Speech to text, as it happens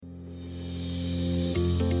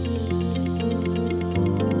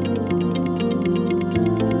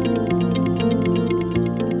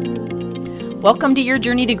Welcome to Your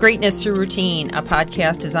Journey to Greatness Through Routine, a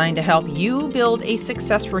podcast designed to help you build a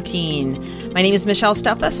success routine. My name is Michelle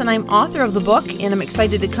Steffes, and I'm author of the book, and I'm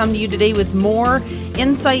excited to come to you today with more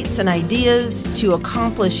insights and ideas to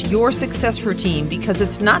accomplish your success routine, because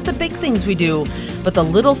it's not the big things we do, but the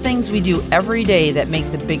little things we do every day that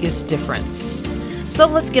make the biggest difference. So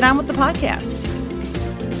let's get on with the podcast.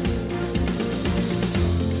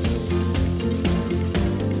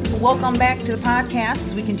 Welcome back to the podcast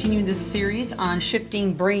as we continue this series on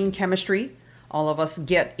shifting brain chemistry. All of us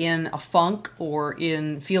get in a funk or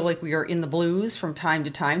feel like we are in the blues from time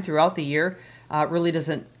to time throughout the year. It really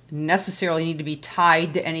doesn't necessarily need to be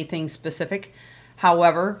tied to anything specific.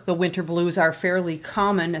 However, the winter blues are fairly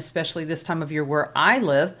common, especially this time of year where I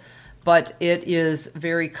live, but it is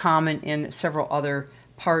very common in several other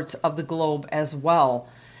parts of the globe as well.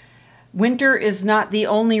 Winter is not the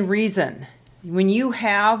only reason. When you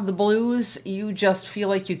have the blues, you just feel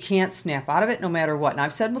like you can't snap out of it no matter what. And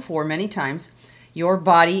I've said before many times, your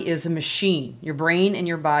body is a machine. Your brain and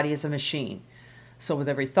your body is a machine. So with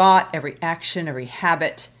every thought, every action, every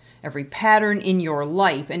habit, every pattern in your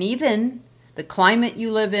life, and even the climate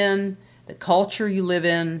you live in, the culture you live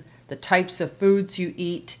in, the types of foods you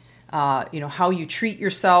eat, how you treat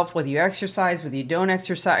yourself, whether you exercise, whether you don't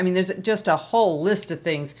exercise. I mean, there's just a whole list of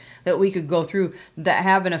things that we could go through that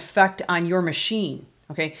have an effect on your machine.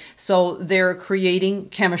 Okay, so they're creating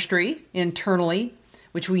chemistry internally,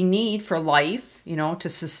 which we need for life, to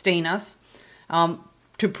sustain us,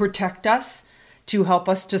 to protect us, to help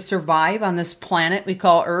us to survive on this planet we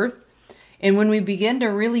call Earth. And when we begin to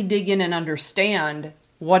really dig in and understand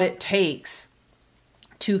what it takes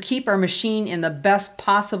to keep our machine in the best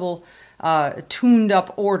possible tuned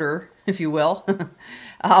up order, if you will,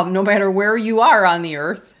 no matter where you are on the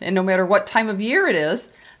earth and no matter what time of year it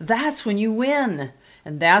is, that's when you win.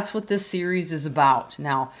 And that's what this series is about.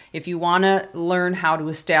 Now, if you want to learn how to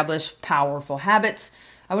establish powerful habits,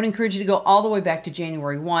 I would encourage you to go all the way back to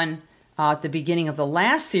January 1 at the beginning of the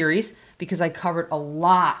last series, because I covered a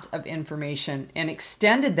lot of information and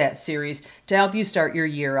extended that series to help you start your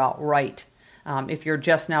year out right. If you're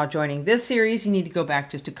just now joining this series, you need to go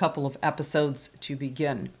back just a couple of episodes to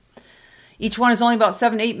begin. Each one is only about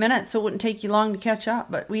 7 to 8 minutes, so it wouldn't take you long to catch up.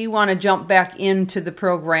 But we want to jump back into the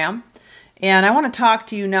program. And I want to talk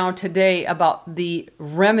to you now today about the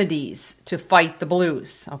remedies to fight the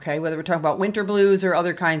blues, okay? Whether we're talking about winter blues or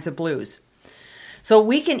other kinds of blues. So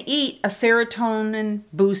we can eat a serotonin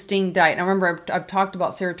boosting diet. Now remember, I've talked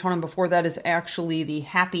about serotonin before. That is actually the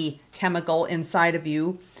happy chemical inside of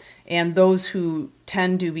you. And those who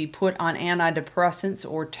tend to be put on antidepressants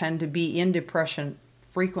or tend to be in depression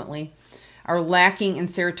frequently are lacking in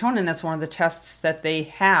serotonin. That's one of the tests that they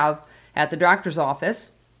have at the doctor's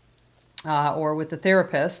office or with the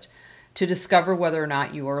therapist to discover whether or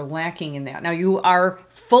not you are lacking in that. Now, you are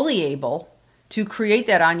fully able to create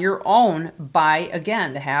that on your own by,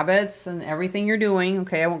 again, the habits and everything you're doing.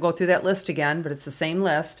 Okay, I won't go through that list again, but it's the same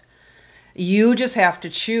list. You just have to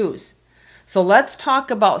choose. So let's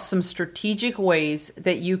talk about some strategic ways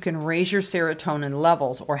that you can raise your serotonin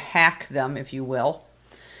levels, or hack them, if you will.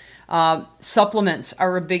 Supplements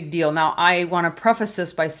are a big deal. Now, I want to preface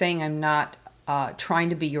this by saying I'm not trying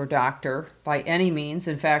to be your doctor by any means.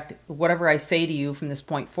 In fact, whatever I say to you from this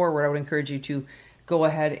point forward, I would encourage you to go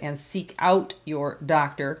ahead and seek out your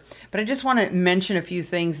doctor. But I just want to mention a few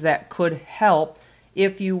things that could help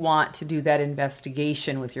if you want to do that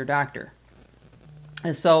investigation with your doctor.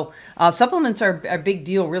 And so supplements are a big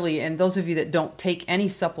deal, really. And those of you that don't take any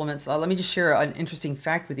supplements, let me just share an interesting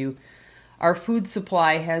fact with you. Our food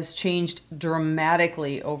supply has changed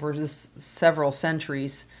dramatically over several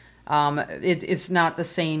centuries. It's not the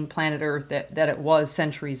same planet Earth that it was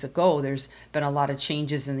centuries ago. There's been a lot of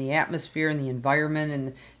changes in the atmosphere and the environment and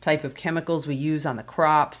the type of chemicals we use on the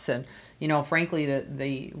crops. And frankly,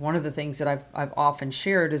 the one of the things that I've often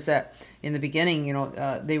shared is that in the beginning,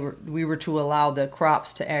 we were to allow the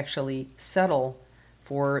crops to actually settle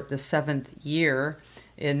for the 7th year,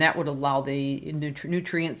 and that would allow the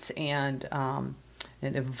nutrients and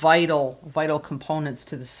the vital components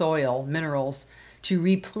to the soil, minerals, to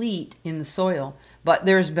replete in the soil. But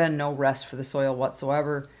there's been no rest for the soil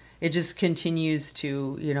whatsoever. It just continues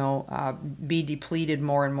to, be depleted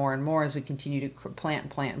more and more and more as we continue to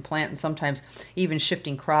plant. And sometimes even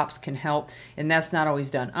shifting crops can help, and that's not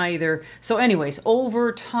always done either. So anyways,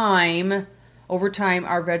 over time,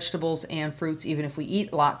 our vegetables and fruits, even if we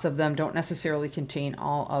eat lots of them, don't necessarily contain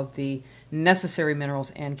all of the necessary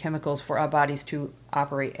minerals and chemicals for our bodies to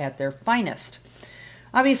operate at their finest.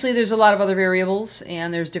 Obviously, there's a lot of other variables,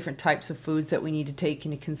 and there's different types of foods that we need to take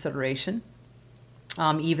into consideration.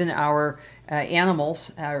 Even our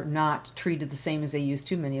animals are not treated the same as they used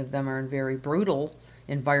to. Many of them are in very brutal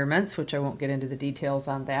environments, which I won't get into the details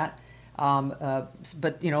on that.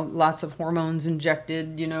 But lots of hormones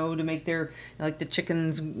injected, to make their, like the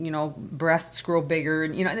chickens, breasts grow bigger,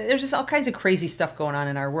 and there's just all kinds of crazy stuff going on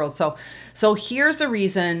in our world. So here's the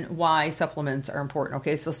reason why supplements are important.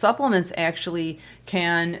 Okay, so supplements actually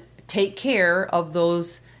can take care of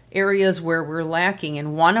those areas where we're lacking,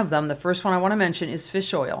 and one of them, the first one I want to mention, is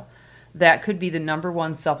fish oil. That could be the number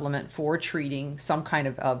one supplement for treating some kind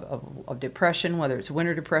of depression, whether it's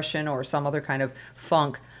winter depression or some other kind of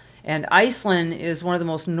funk. And Iceland is one of the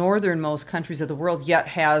most northernmost countries of the world, yet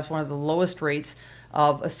has one of the lowest rates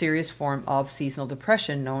of a serious form of seasonal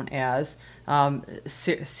depression known as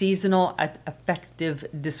seasonal affective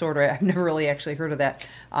disorder. I've never really actually heard of that,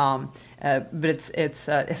 but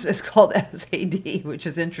it's called SAD, which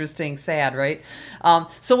is interesting, sad, right?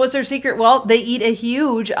 So what's their secret? Well, they eat a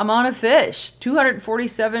huge amount of fish,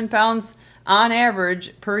 247 pounds on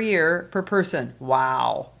average per year per person.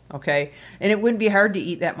 Wow. Okay, and it wouldn't be hard to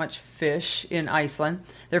eat that much fish in Iceland.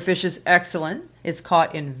 Their fish is excellent. It's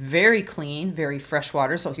caught in very clean, very fresh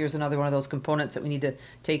water. So here's another one of those components that we need to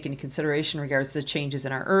take into consideration in regards to the changes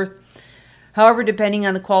in our earth. However, depending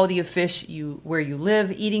on the quality of fish where you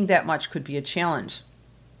live, eating that much could be a challenge.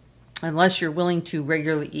 Unless you're willing to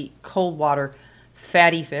regularly eat cold water,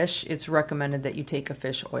 fatty fish, it's recommended that you take a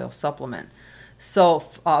fish oil supplement. So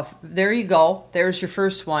there you go. There's your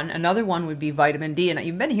first one. Another one would be vitamin D. And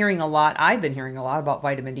I've been hearing a lot about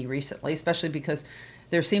vitamin D recently, especially because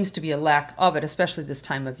there seems to be a lack of it, especially this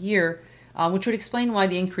time of year, which would explain why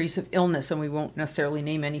the increase of illness. And we won't necessarily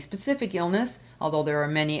name any specific illness, although there are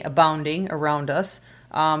many abounding around us.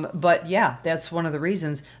 But yeah, that's one of the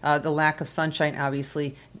reasons. The lack of sunshine,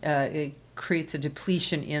 obviously, it creates a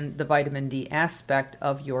depletion in the vitamin D aspect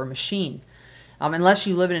of your machine. Unless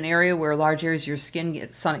you live in an area where large areas of your skin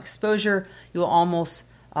get sun exposure, you'll almost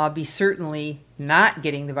be certainly not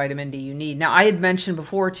getting the vitamin D you need. Now, I had mentioned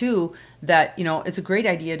before, too, that it's a great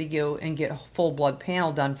idea to go and get a full blood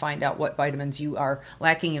panel done, find out what vitamins you are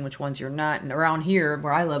lacking and which ones you're not. And around here,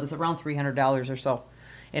 where I live, is around $300 or so.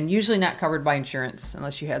 And usually not covered by insurance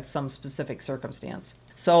unless you had some specific circumstance.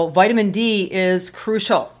 So vitamin D is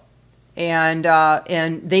crucial. And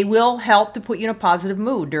they will help to put you in a positive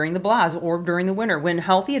mood during the blahs or during the winter. When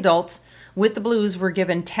healthy adults with the blues were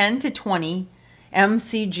given 10 to 20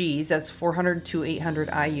 mcgs, that's 400 to 800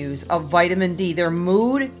 IUs, of vitamin D, their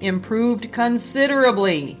mood improved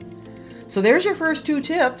considerably. So there's your first two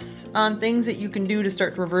tips on things that you can do to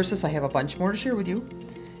start to reverse this. I have a bunch more to share with you.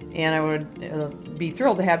 And I would be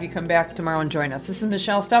thrilled to have you come back tomorrow and join us. This is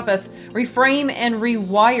Michelle Steffes. Reframe and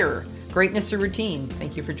rewire greatness to routine.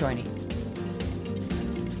 Thank you for joining.